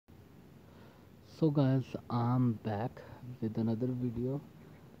So guys, I'm back with another video,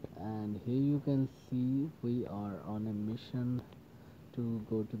 and here you can see we are on a mission to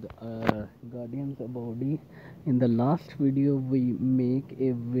go to the Guardians Abode. In the last video we make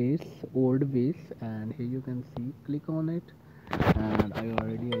a vase, old vase, and here you can see, click on it, and I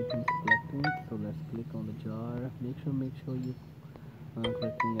think selecting it. So let's click on the jar, make sure you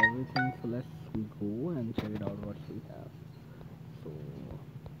clicking everything. So let's go and check it out what we have. So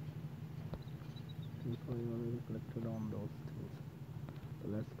info you already collected on those things. So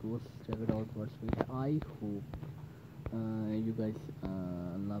let's go check it out what we have. I hope you guys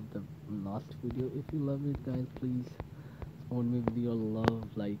love the last video. If you love it guys, please support me with your love,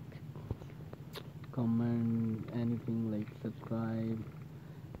 like comment anything, like subscribe.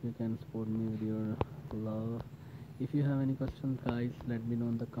 You can support me with your love. If you have any questions guys, let me know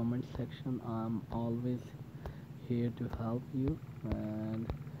in the comment section. I'm always here to help you.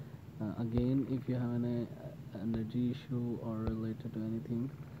 And again, if you have an energy issue or related to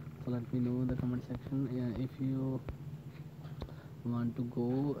anything, so let me know in the comment section. If you want to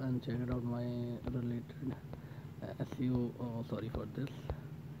go and check it out my related SEO, oh sorry for this,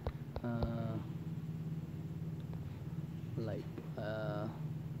 uh, like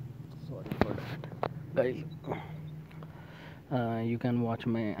sorry for that guys. You can watch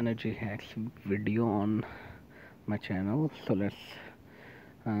my energy hacks video on my channel. So let's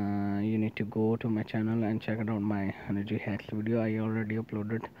you need to go to my channel and check out my energy hacks video. I already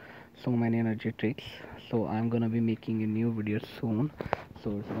uploaded so many energy tricks, so I'm gonna be making a new video soon.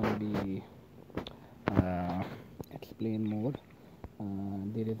 So it's gonna be explain more.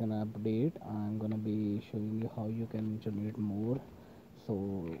 There is an update. I'm gonna be showing you how you can generate more.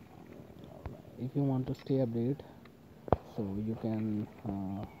 So if you want to stay update, so you can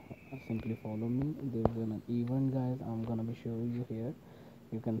simply follow me. There's an event guys, I'm gonna be showing you here.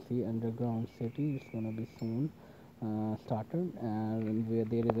 You can see underground city, it's gonna be soon started, and where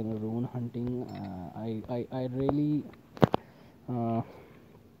there is a rune hunting. I really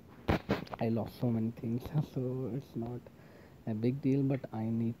I lost so many things so it's not a big deal, but I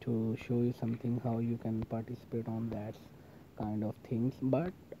need to show you something how you can participate on that kind of things.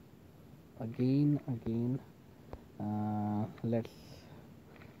 But again let's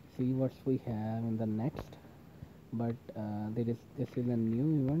see what we have in the next. But this is a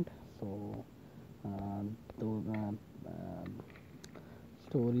new event, so uh, those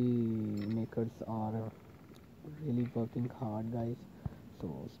story makers are really working hard guys,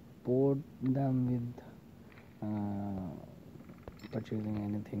 so support them with purchasing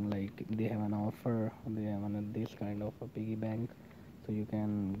anything. Like they have an offer, they have this kind of a piggy bank, so you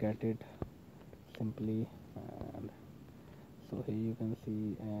can get it simply. And so here you can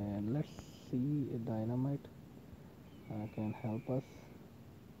see, and let's see, a dynamite can help us.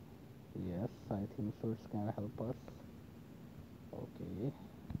 Yes, I think so, it's gonna help us. Okay,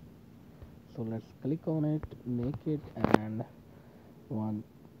 so let's click on it, make it, and one,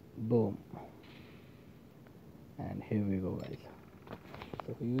 boom, and here we go guys.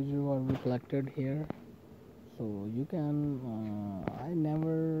 So here's what we collected here. So you can I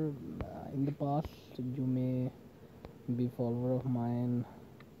never in the past, you may be follower of mine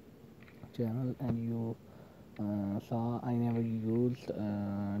channel, and you saw I never used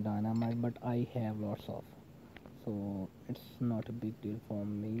dynamite, but I have lots of. So it's not a big deal for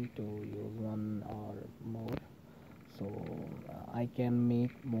me to use one or more. So I can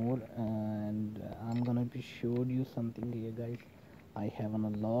make more, and I'm gonna be showed you something here guys. I have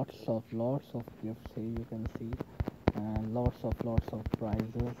lots of gifts here, you can see, and lots of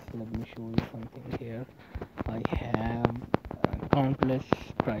prizes. Let me show you something here. I have countless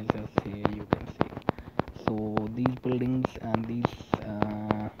prizes here, you can see. So these buildings and these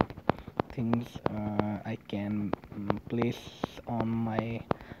things I can place on my,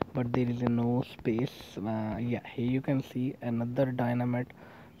 but there is no space. Yeah, here you can see another dynamite.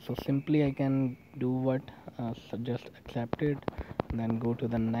 So simply I can do what, so just accept it, then go to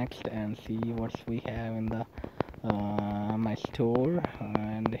the next and see what we have in the my store.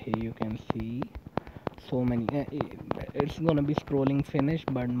 And here you can see so many, it's gonna be scrolling finish,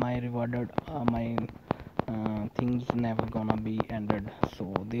 but my rewarded my things never gonna be ended.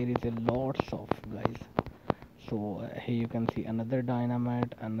 So there is a lots of guys. So here you can see another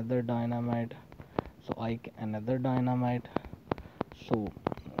dynamite, another dynamite. So another dynamite. So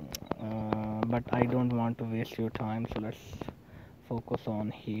but I don't want to waste your time, so let's focus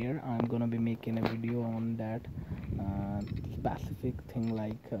on here. I'm gonna be making a video on that specific thing,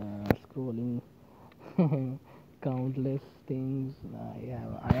 like scrolling countless things.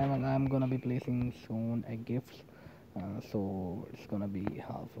 I'm gonna be placing soon a gift, so it's gonna be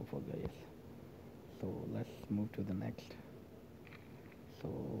helpful for guys. So let's move to the next. So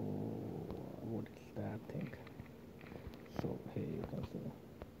what is that thing? So here you can see.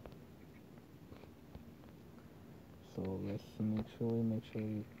 So let's make sure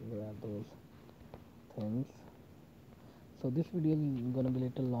you grab those things. So this video is gonna be a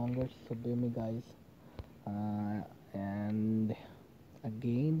little longer, so bear me guys. And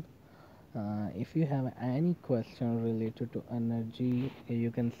again, if you have any question related to energy,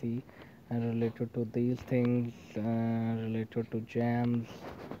 you can see, related to these things, related to gems,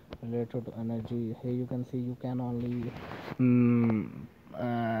 related to energy, here you can see you can only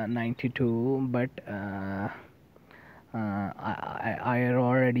 92, but I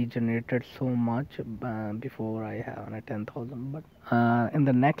already generated so much before I have a 10,000, but in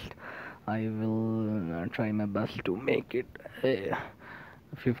the next I will try my best to make it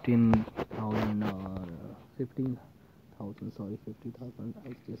 15,000 or 15,000, sorry, 50,000.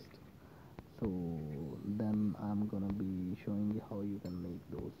 I just, so then I'm gonna be showing you how you can make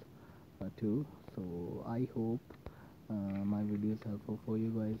those too. So I hope my video is helpful for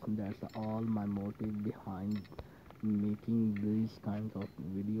you guys, and that's all my motive behind making these kinds of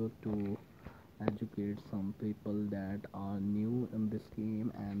videos, to educate some people that are new in this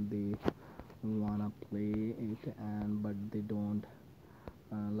game and they wanna play it, and but they don't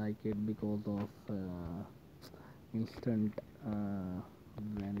like it because of instant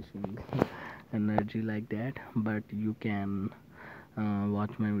vanishing energy like that. But you can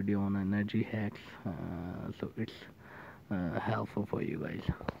watch my video on energy hacks, so it's helpful for you guys.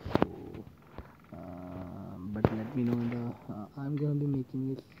 So but let me know in the I'm gonna be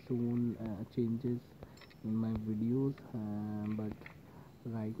making it soon, changes in my videos, but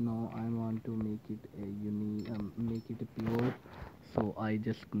right now I want to make it a unique, make it a pure, so I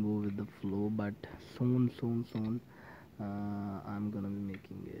just go with the flow. But soon I'm gonna be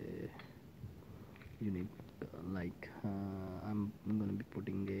making a unique, like I'm gonna be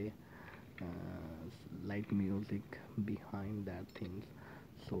putting a light music behind that things.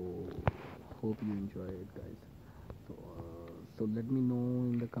 So hope you enjoy it guys. So let me know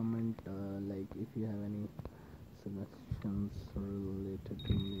in the comment, like if you have any suggestions related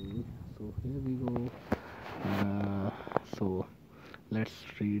to me. So here we go. So let's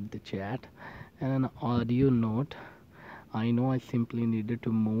read the chat. And an audio note: I know I simply needed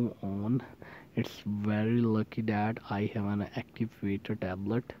to move on. It's very lucky that I have an activator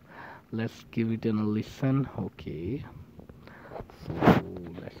tablet. Let's give it a listen. Okay, so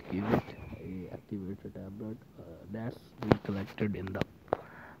let's give it a activator tablet. That's we collected in the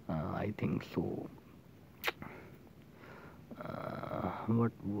I think so.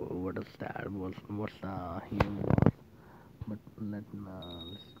 What is that? What's the human was? But let's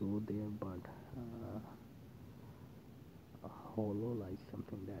go there. But hollow like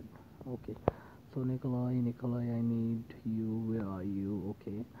something that. Okay. So Nikolai, I need you. Where are you?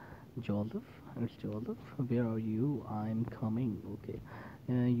 Okay. Joseph, it's Joseph. Where are you? I'm coming. Okay.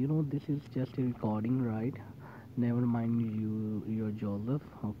 You know this is just a recording, right? Never mind you. You're Joseph.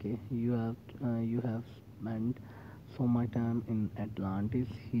 Okay. You have spent so much time in Atlantis.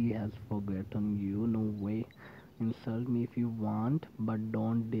 He has forgotten you. No way. Insult me if you want, but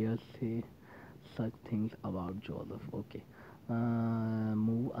don't dare say such things about Joseph. Okay.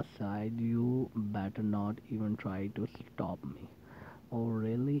 Move aside. You better not even try to stop me. Oh,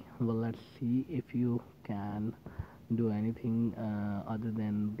 really? Well, let's see if you can do anything other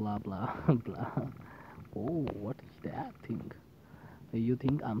than blah blah blah. Oh, what is that thing? You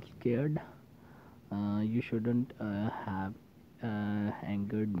think I'm scared? You shouldn't have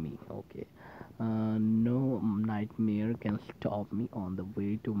angered me. Okay. No nightmare can stop me on the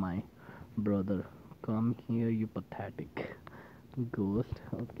way to my brother. Come here, you pathetic ghost.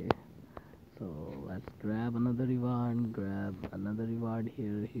 Okay. So let's grab another reward. Grab another reward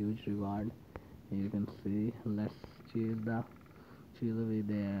here. Huge reward. Here you can see. Let's chill away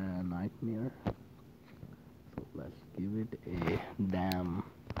the nightmare. So let's give it a damn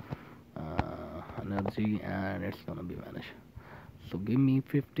energy, and it's gonna be vanished. So give me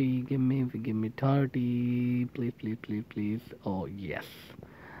 50, give me 30, please. Oh yes.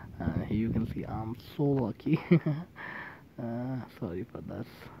 Here you can see I'm so lucky. Sorry for this.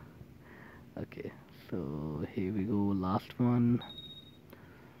 Okay, so here we go, last one.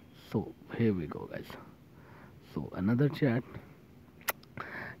 So here we go guys. So another chat,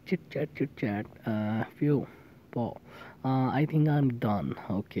 chit chat. Phew, Paul. I think I'm done.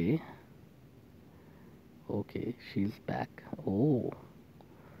 Okay, she's back. Oh,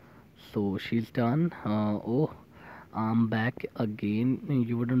 so she's done. Oh, I'm back again.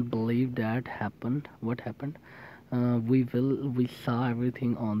 You wouldn't believe that happened. What happened? We saw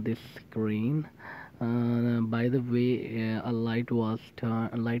everything on this screen. By the way, a light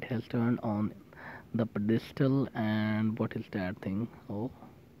has turned on the pedestal, and what is that thing? Oh,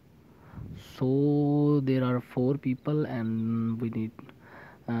 so there are four people, and we need.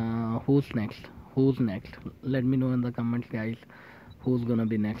 Who's next? Who's next? Let me know in the comments, guys. Who's gonna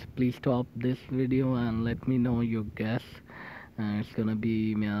be next? Please stop this video and let me know your guess. It's gonna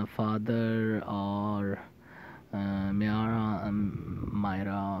be my father or Miara,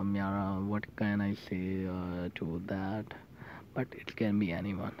 Myra, Miara. What can I say to that? But it can be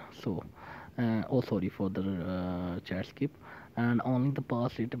anyone. So, oh, sorry for the chat skip. And only the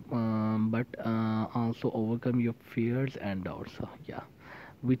past it, but also overcome your fears and doubts. So, yeah,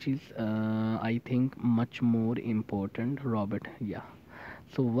 which is I think much more important, Robert. Yeah.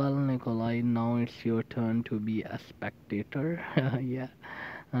 So well, Nikolai, now it's your turn to be a spectator. Yeah.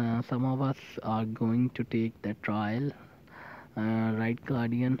 Some of us are going to take the trial. Right,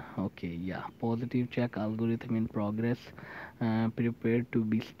 Guardian? Okay, yeah. Positive check algorithm in progress. Prepared to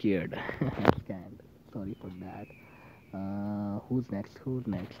be scared. Scanned. Sorry for that. Who's next? Who's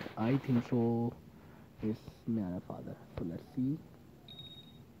next? I think so. It's my father. So let's see.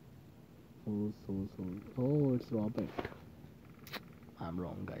 Who's. Oh, it's Robert. I'm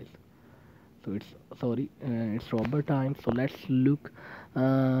wrong, guys. So it's sorry, it's Robert time. So let's look.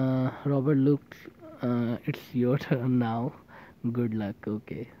 Robert, look. It's your turn now. Good luck.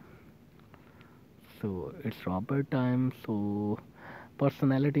 Okay. So it's Robert time. So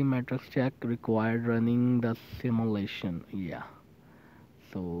personality matrix check required running the simulation. Yeah.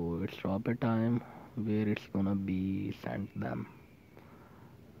 So it's Robert time. Where it's gonna be sent them.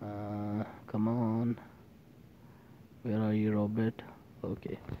 Come on. Where are you, Robert?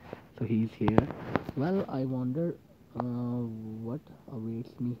 Okay. So he's here. Well, I wonder what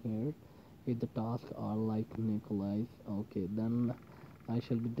awaits me here. If the tasks are like Nikolai's, okay, then I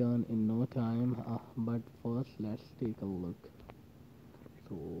shall be done in no time. But first, let's take a look.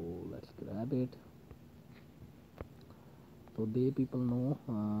 So let's grab it. So they people know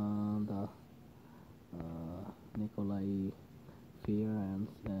the Nikolai fear and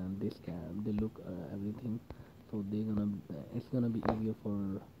this can they look everything. So they gonna it's gonna be easier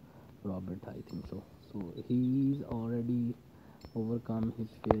for Robert, I think so. So he's already overcome his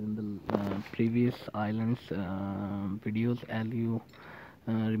fear in the previous islands videos, as you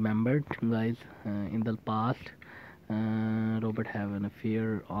remembered, guys. In the past, Robert having a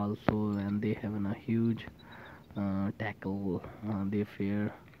fear also, and they having a huge tackle their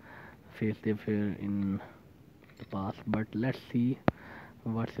fear, face their fear in the past. But let's see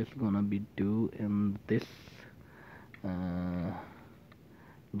what it's gonna be do in this uh,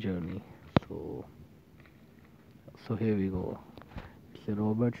 journey. So here we go. It's a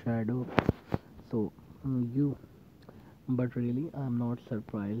Robert Shadow. So you, but really, I'm not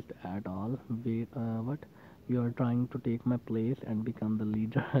surprised at all. Wait, what? You are trying to take my place and become the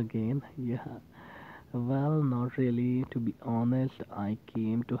leader again? Yeah. Well, not really. To be honest, I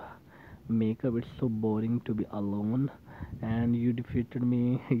came to make up. It's so boring to be alone, and you defeated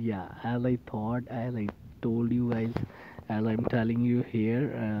me. Yeah, as I thought, as I told you guys, as I'm telling you here,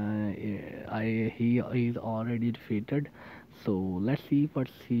 he is already defeated. So let's see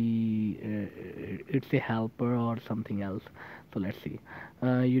what's he. It's a helper or something else. So let's see.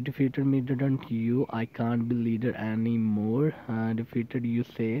 You defeated me, didn't you? I can't be leader anymore. Defeated, you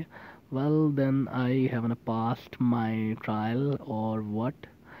say? Well, then I haven't passed my trial or what?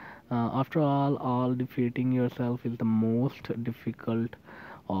 After all defeating yourself is the most difficult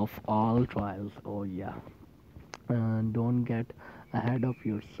of all trials. Oh yeah. Don't get ahead of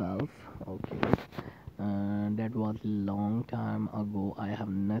yourself. Okay. That was a long time ago. I have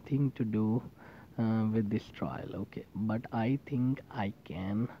nothing to do with this trial. Okay, but I think I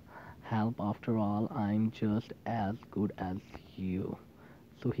can help. After all, I'm just as good as you.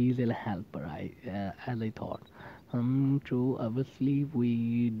 So he's a helper, as I thought. True. Obviously,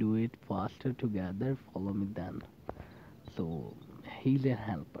 we do it faster together. Follow me then. So he's a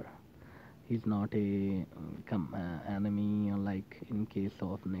helper. He's not a enemy. Like in case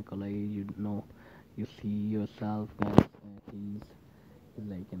of Nikolai, you know, you see yourself guys. He's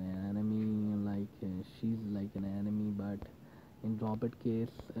like an enemy. Like she's like an enemy. But in Robert case,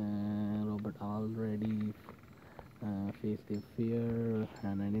 Robert already face their fear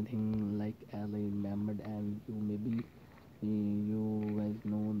and anything like as I remembered, and you maybe you guys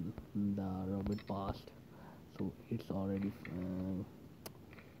know the Robert past, so it's already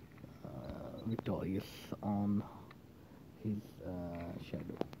victorious on his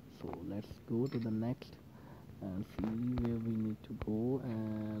shadow. So let's go to the next and see where we need to go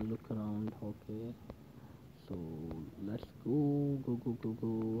and look around. Okay, so let's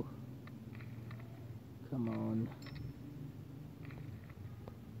go. come on.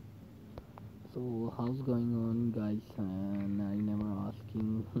 So how's going on, guys? And I never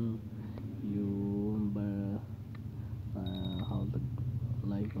asking you, but how's the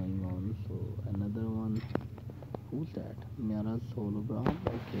life going on? So another one. Who's that? Miara's hologram.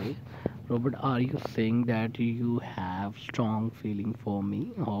 Okay. Robert, are you saying that you have strong feeling for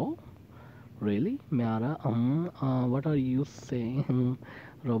me? Oh, really, Miara? What are you saying?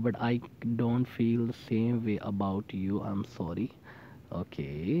 Robert, I don't feel the same way about you. I'm sorry.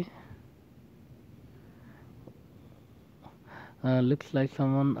 Okay. Looks like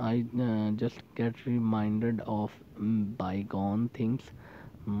someone I just get reminded of bygone things.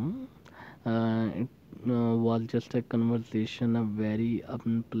 Hmm? It was just a conversation, a very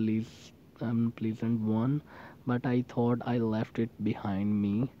unpleasant one, but I thought I left it behind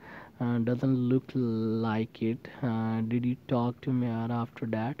me. Doesn't look like it. Did you talk to Miara after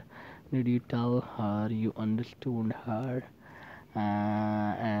that? Did you tell her you understood her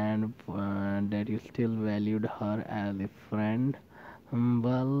and that you still valued her as a friend?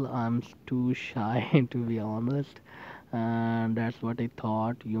 Well, I'm too shy to be honest, and that's what I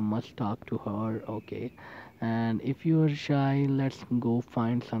thought. You must talk to her, okay? And if you are shy, let's go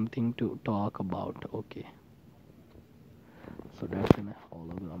find something to talk about, okay? So that's in a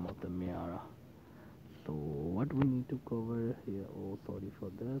hologram of the Miara. So what we need to cover here? Oh, sorry for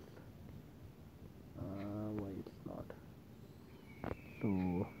this. Why it's not?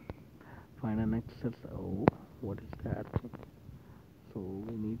 So find an access. Oh, what is that? So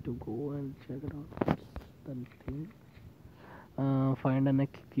we need to go and check it out. What's the thing? Find an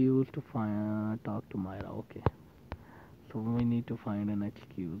excuse to talk to Myra. Okay, so we need to find an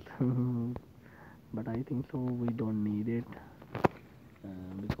excuse, but I think so we don't need it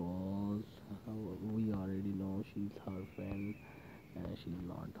because we already know she's her friend and she's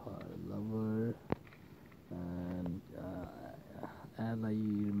not her lover. And as I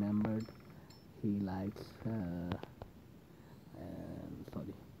remembered, he likes and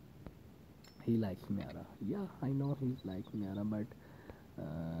sorry, he likes Miara. Yeah, I know he's like Miara, but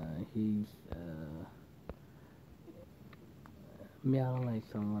he's Miara like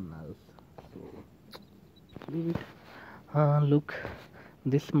someone else. So leave it. Look,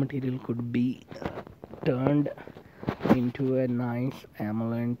 this material could be turned into a nice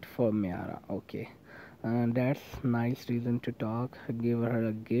amulet for Miara. Okay, that's nice reason to talk. Give her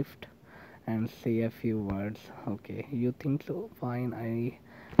a gift and say a few words. Okay, you think so? Fine. I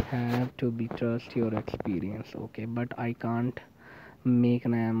have to be trust your experience. Okay, but I can't make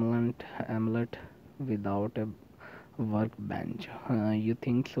an amulet without a workbench. You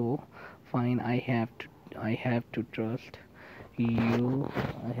think so? Fine. I have to trust you.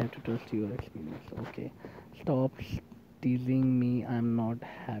 I have to trust your experience. Okay, stop teasing me. I'm not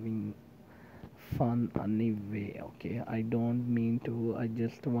having fun anyway. Okay, I don't mean to. I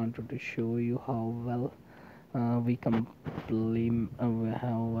just wanted to show you how well we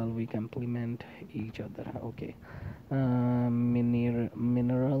complement each other. Okay, mineral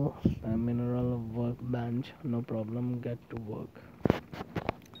workbench, no problem. Get to work.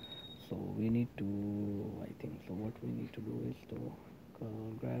 So we need to, I think so what we need to do is to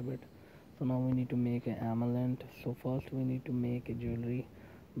grab it. So now we need to make an amulet. So first we need to make a jewelry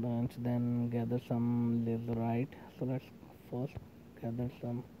bunch, then gather some lazurite. So let's first gather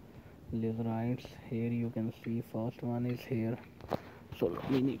some lazurites. Here you can see first one is here. So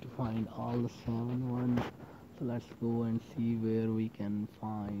we need to find all the 7 ones. So let's go and see where we can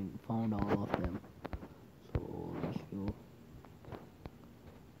found all of them. So let's go.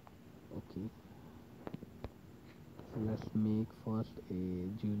 Okay, so let's make first a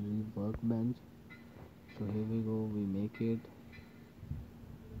jewelry workbench. So here we go, we make it.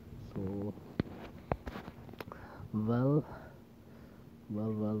 So well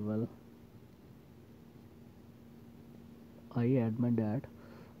well, I admit that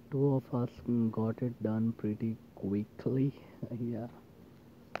two of us got it done pretty quickly. Yeah,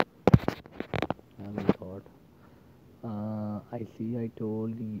 as I thought. I see, I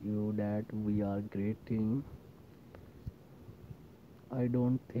told you that we are great team. I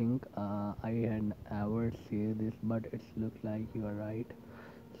don't think I had ever said this, but it's look like you are right.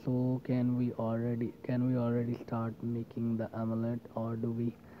 So can we already start making the amulet, or do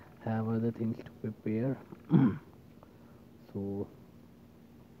we have other things to prepare? So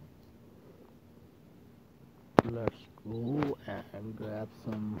let's go and grab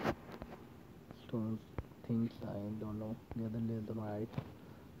some stones, things I don't know. Gather right.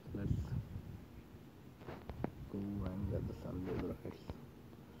 Let's go and gather some leatherites.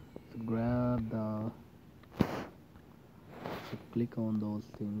 So grab the So click on those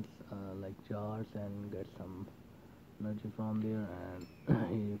things like jars and get some energy from there. And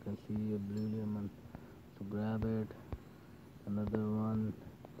here you can see a blue lemon, so grab it. Another one,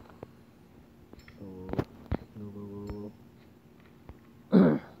 so you go.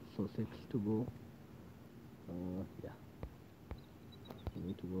 So six to go. Yeah, you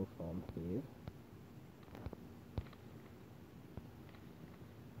need to go from here.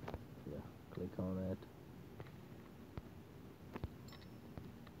 Yeah, click on it.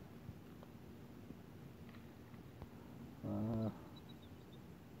 uh,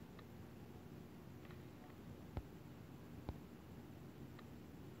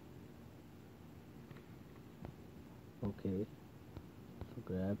 okay, so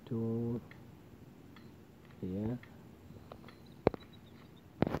grab to here.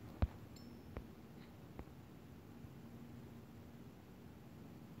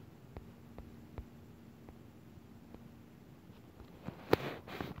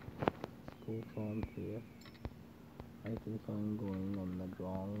 Go from here. I think I'm going on the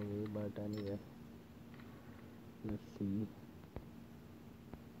wrong way, but anyway, let's see.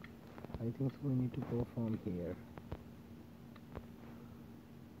 I think so we need to go from here.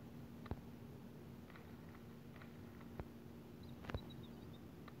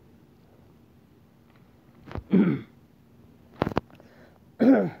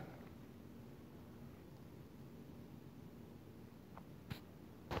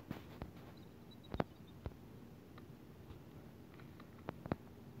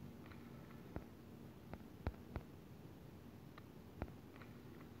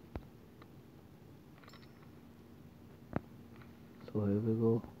 So here we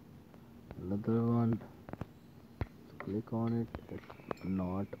go, another one. So click on it. It's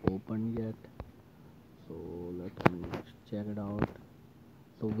not open yet, so let me check it out.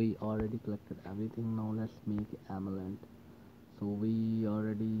 So we already collected everything. Now let's make amulet. So we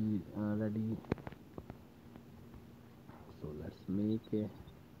already ready. So let's make a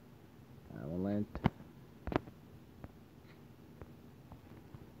amulet.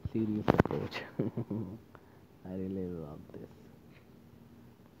 Serious approach. I really love this.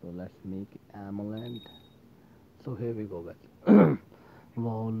 So let's make amulet. So here we go, guys.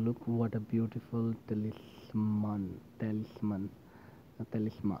 Wow, look what a beautiful talisman.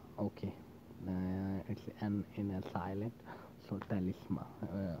 Okay, it's an in a silent. So talisman.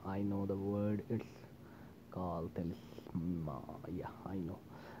 I know the word. It's called talisman. Yeah, I know.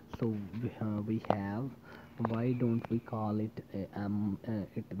 So we have. Why don't we call it it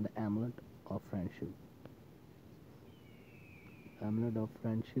the amulet of friendship? Amulet of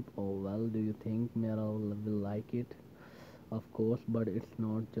friendship. Oh well, do you think Mira will like it? Of course, but it's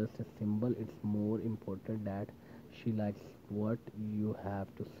not just a symbol. It's more important that she likes what you have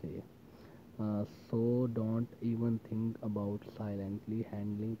to say. So don't even think about silently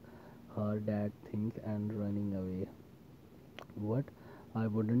handling her dad things and running away. What? I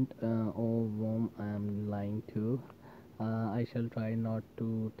wouldn't. Oh, mom, I am lying too. I shall try not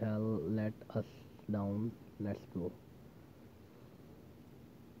to tell. Let us down. Let's go.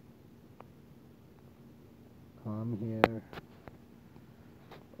 Come here.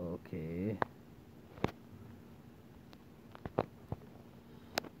 Okay.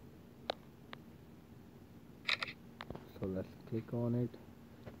 So let's click on it.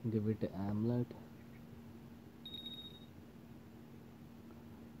 Give it an amulet.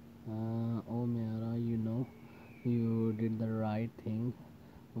 Oh, Mara, you did the right thing.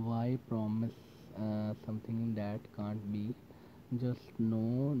 Why promise something that can't be? Just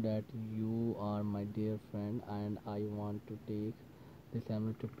know that you are my dear friend, and I want to take this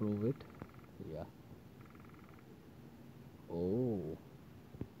amulet to prove it. Yeah. Oh.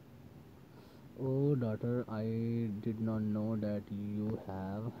 Oh, daughter, I did not know that you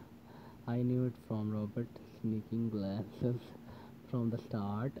have. I knew it from Robert sneaking glances from the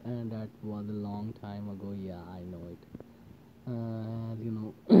start, and that was a long time ago. Yeah, I know it.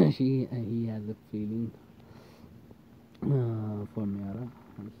 He has a feeling for Miara.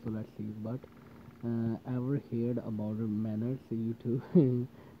 So let's see. But ever heard about manners? You too.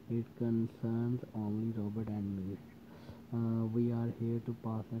 It concerns only Robert and me. We are here to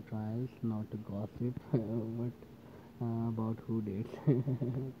pass the trials, not to gossip. But about who dates.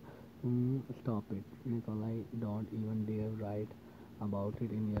 Stop it, Nikolai. Don't even dare write about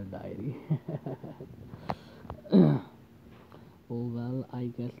it in your diary. Oh well, I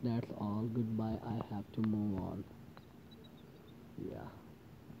guess that's all. Goodbye. I have to move on. Yeah.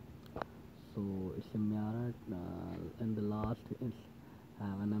 So it's a Miara, and the last is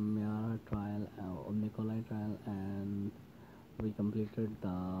having a Miara trial or Nikolai trial, and we completed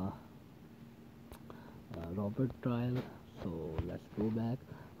the Robert trial. So let's go back.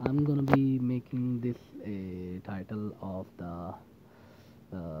 I'm gonna be making this a title of the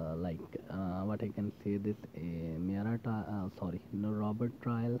what I can say this a sorry, no Robert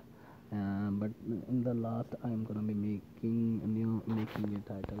trial, but in the last I'm gonna be making a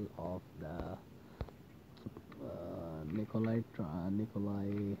title of the Nikolai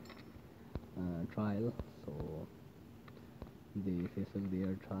trial. So this is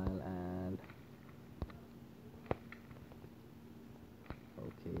their trial, and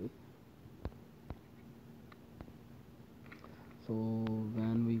okay. So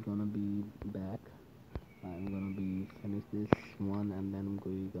when we gonna be back, I'm gonna be finish this one, and then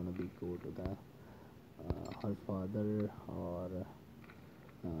we gonna be go to the her father or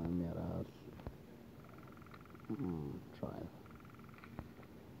Mira's trial.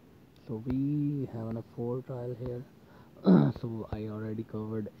 So we have a four trial here. So I already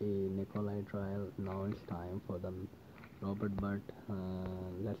covered a Nikolai trial. Now it's time for the Robert, but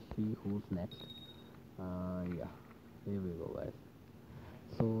let's see who's next. Yeah, here we go, guys.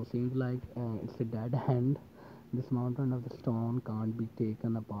 So seems like it's a dead end. This mountain of the stone can't be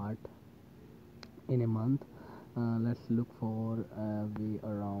taken apart in a month. Let's look for a way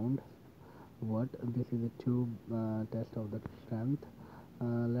around. What? This is a tube test of the strength.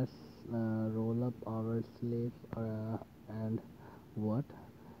 Let's roll up our sleeves and what?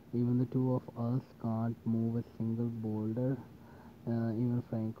 Even the two of us can't move a single boulder. Even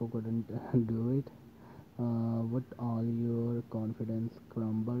Franco couldn't do it. But all your confidence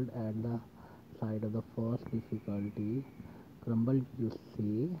crumbled at the sight of the first difficulty. Crumbled, you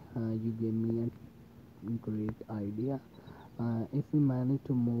say? You gave me a great idea. If we manage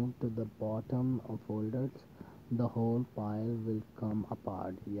to move to the bottom of folders, the whole pile will come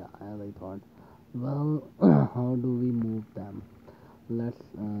apart. Yeah, as I thought. Well, how do we move them? Let's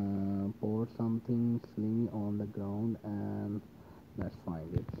pour something slimy on the ground and let's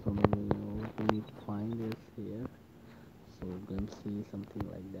find it. So we need to find this here. So glimpsy, something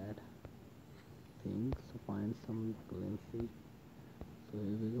like that. Thing. So find some glimpsy. So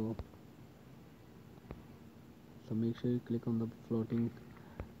here we go. So make sure you click on the floating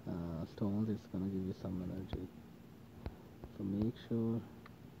stones. It's gonna give you some energy. So make sure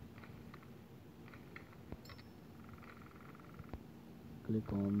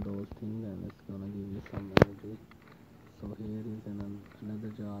click on those things and it's gonna give you some energy. So here is another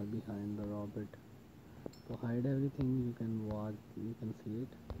jar behind the Robert. To hide everything, you can watch, you can see it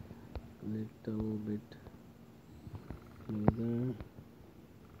little bit smoother.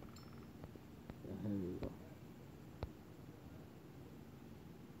 Yeah, here we go.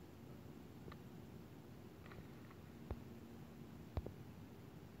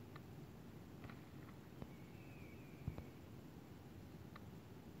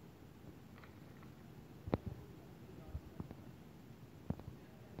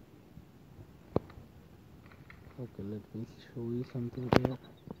 Okay, let me show you something here.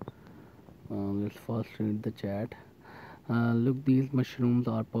 Let's first read the chat. Look, these mushrooms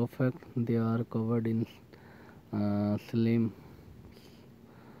are perfect. They are covered in slim.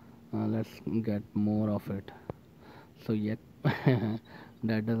 Let's get more of it. So yet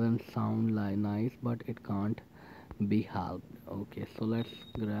that doesn't sound like nice, but it can't be helped. Okay, so let's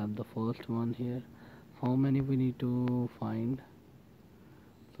grab the first one here. How many we need to find?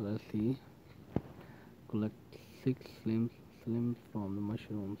 So let's see. Collect six slims from the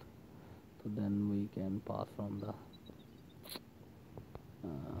mushrooms. So then we can pass from that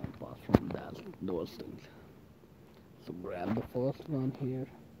those things. So grab the first one here.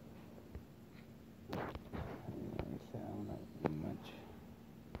 Let's have not much.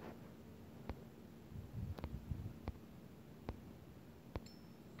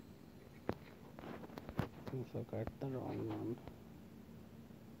 So got the wrong one.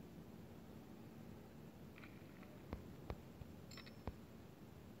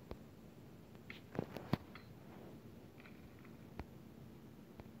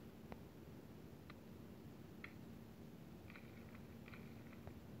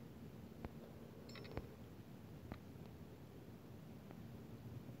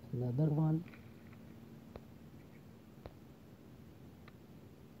 Another one.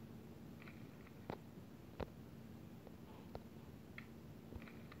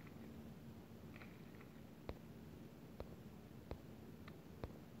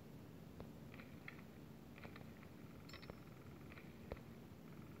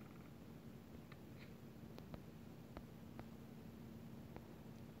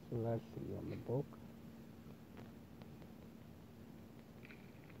 So let's see on the book.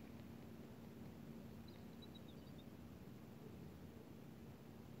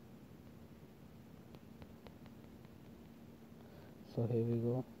 So here we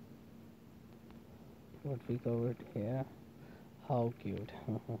go, what we covered here. How cute.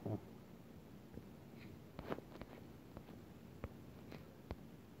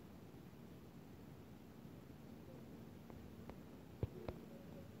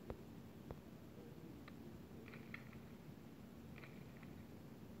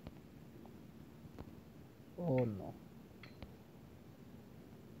 Oh no.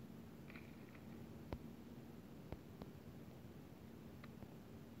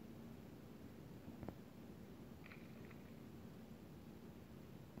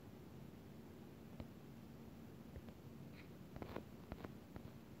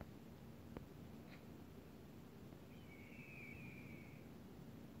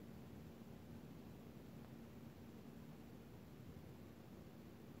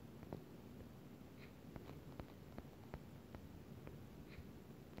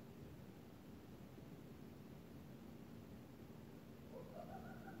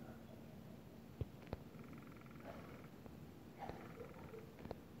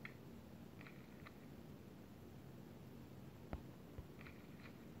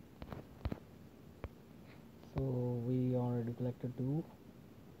 So we already collected two,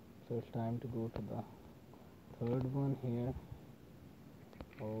 so it's time to go to the third one here.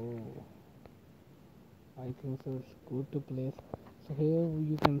 Oh, I think so it's good to place. So here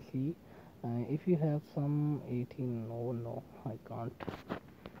you can see, if you have some 18, oh no, I can't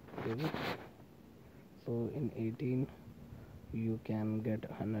give it. So in 18 you can get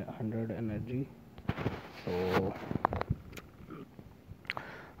 100 energy. So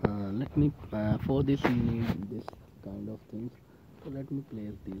let me for this you need this kind of things. So let me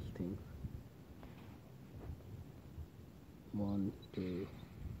place these things. One, two,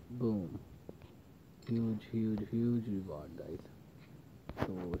 boom. Huge, huge, huge reward, guys.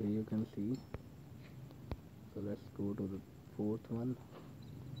 So here you can see. So let's go to the fourth one.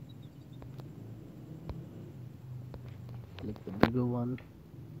 Click the bigger one.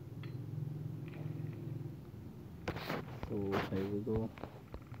 So here we go.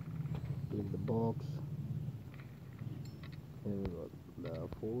 Click the box. Here we go. The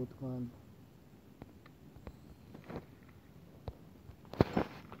fourth one.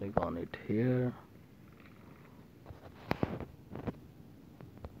 Click on it here.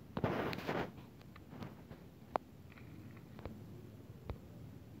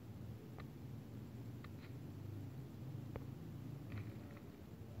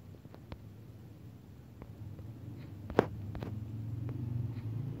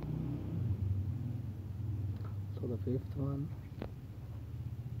 So the fifth one.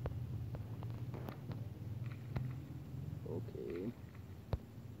 Okay.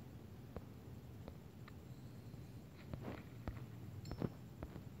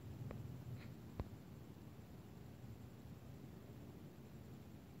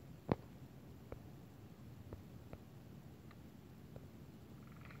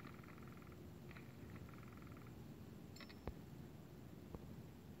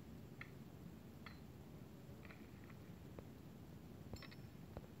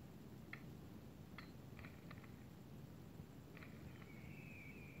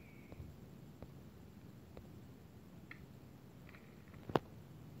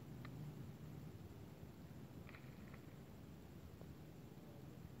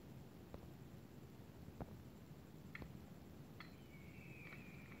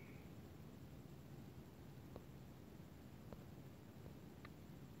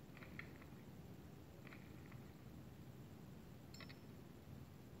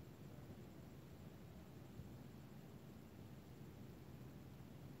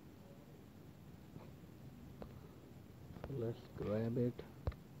 So let's grab it.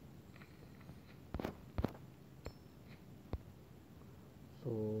 So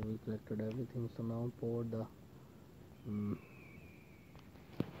we collected everything. So now pour the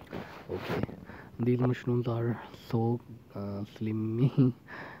okay, these mushrooms are so slimy.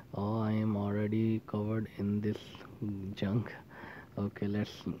 Oh, I am already covered in this junk. Okay,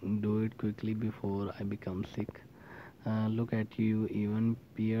 let's do it quickly before I become sick. Look at you, even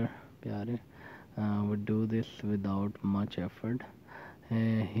Pierre Pyare would do this without much effort.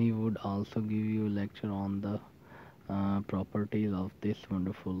 He would also give you a lecture on the properties of this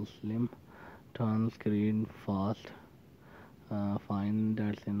wonderful slim turn screen fast. Fine,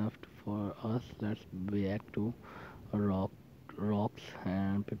 that's enough for us. Let's back to rock rocks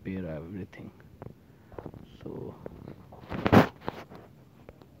and prepare everything. So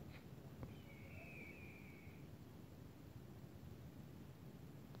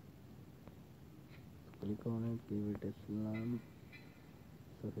click on it, give it a slam.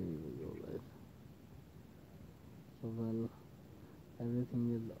 So here we go, guys. So well, Everything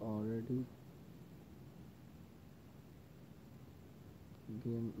is already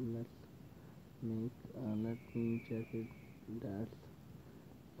game. Let me check it. That's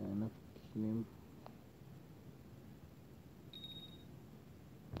enough slim.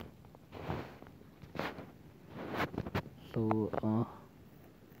 So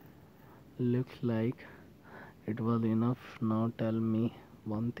looks like it was enough. Now tell me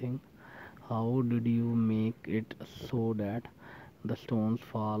one thing. How did you make it so that the stones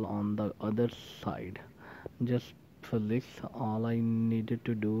fall on the other side? Just physics. All I needed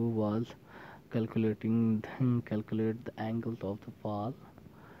to do was calculate the angles of the fall.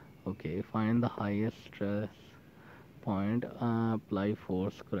 Okay, find the highest stress point, apply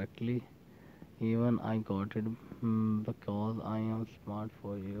force correctly. Even I got it because I am smart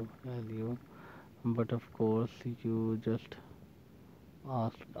for you as you. But of course, you just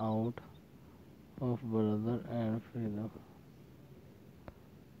asked out of brother and freedom.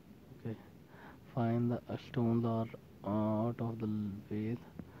 Okay, find the stones are out of the way.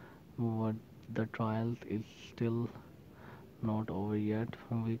 But the trial is still not over yet.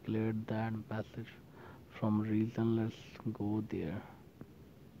 We cleared that passage from reason. Let's go there.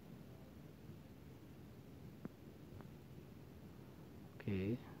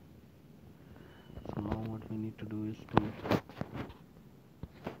 Okay. So now what we need to do is to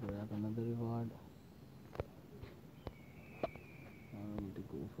grab another reward. I need to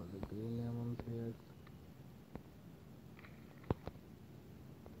go for the green lemons here.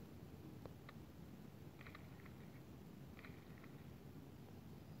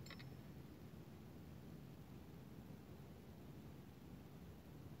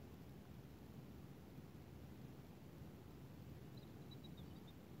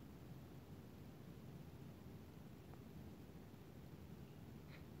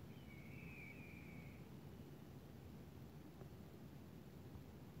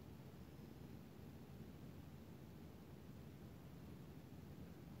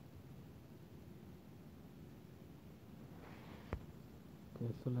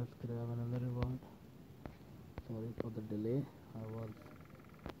 Okay, so let's grab another reward. Sorry for the delay. I was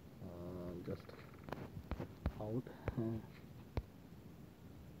just out.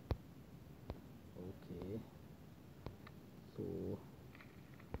 Okay, so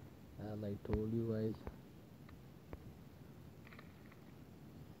as I told you guys,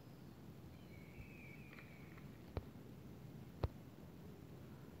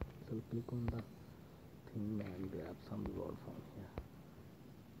 so click on the thing and grab some reward from here.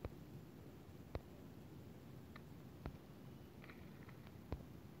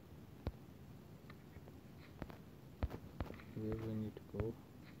 Where we need to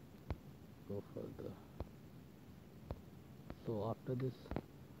go further. So after this,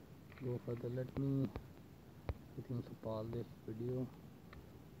 go further. Let me, I think so, pause this video.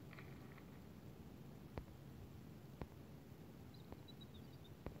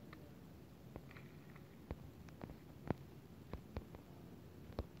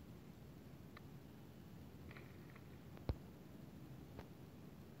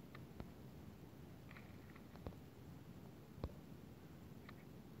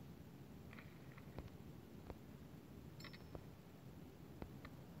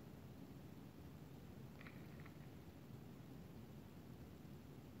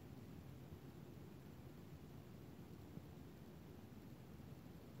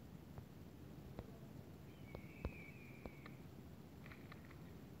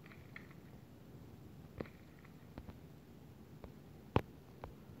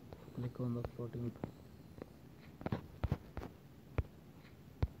 Click on the floating.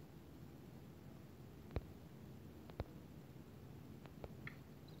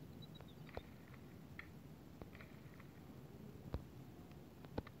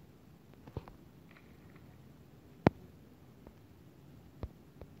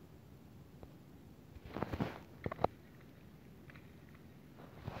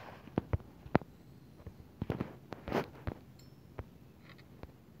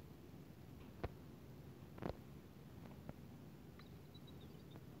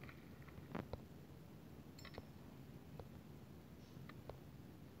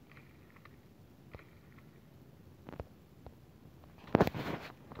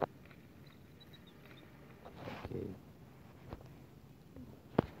 Okay,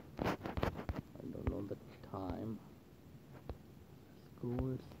 I don't know the time. Let's go.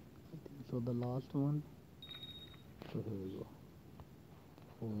 It's, I think so, the last one. So here we go.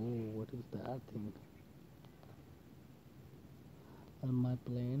 Oh, what is that thing? And my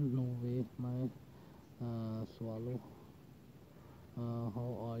plane? No way, my swallow.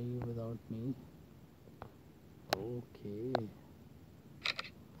 How are you without me? Okay.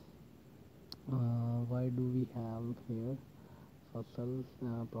 why do we have here fossils,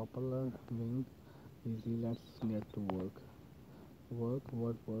 propeller wing? Easy, let's get to work. Work,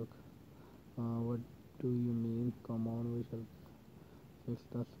 what work? What do you mean? Come on, we shall fix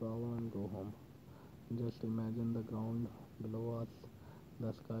the swallow and go home. Just imagine the ground below us,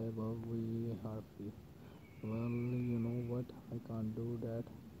 the sky above, we are free. Well, you know what? I can't do that.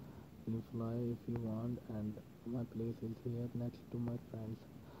 You fly if you want, and my place is here next to my friends.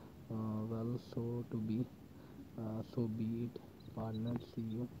 Well, so be it, partner. See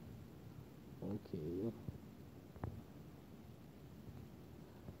you. Okay,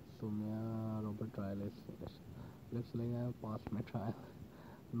 so my robot trial is finished. Looks like I have passed my trial.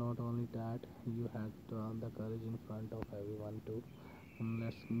 Not only that, you had the courage in front of everyone too.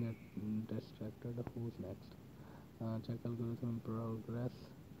 Let's get distracted. Who's next? Check algorithm progress.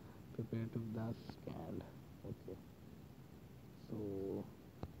 Prepare to the scan. Okay, so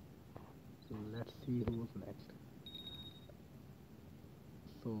let's see who's next.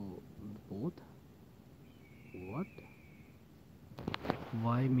 So both. What?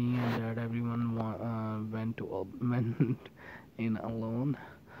 Why me and dad? Everyone went to went in alone.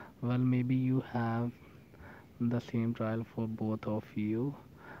 Well, maybe you have the same trial for both of you,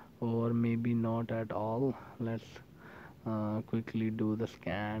 or maybe not at all. Let's quickly do the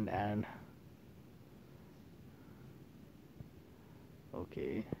scan and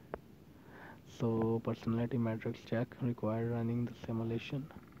okay. So personality matrix check required running the simulation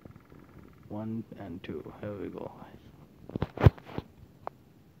 1 and 2. Here we go.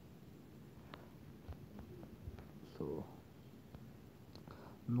 So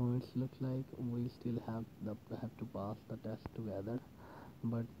no, it looks like we still have to pass the test together.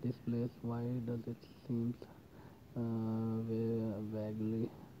 But this place, why does it seem vaguely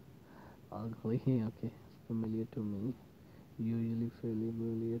ugly? Okay, familiar to me. Usually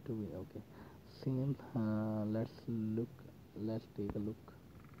familiar to me. Okay, same. Let's take a look.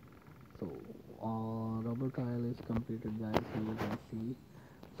 So, rubber trial is completed, guys. So you can see.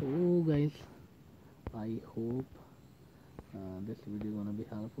 So, guys, I hope this video gonna be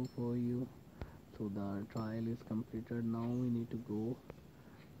helpful for you. So the trial is completed. Now we need to go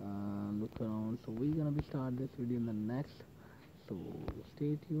look around. So we're gonna be start this video in the next. So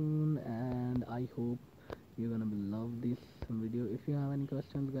stay tuned, and I hope you're gonna be love this video. If you have any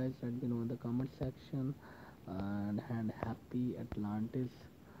questions, guys, let me know in the comment section. And happy Atlantis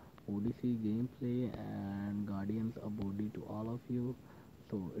Odyssey gameplay and Guardians Abode to all of you.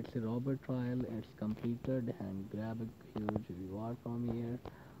 So it's a robot trial, it's completed, and grab a huge reward from here.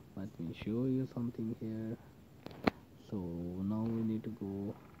 Let me show you something here. So now we need to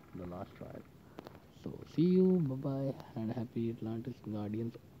go the last trial. So see you, bye bye, and happy Atlantis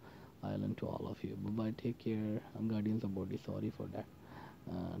Guardians Island to all of you. Bye bye, take care. Guardians of Body, sorry for that.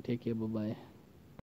 Take care, bye bye.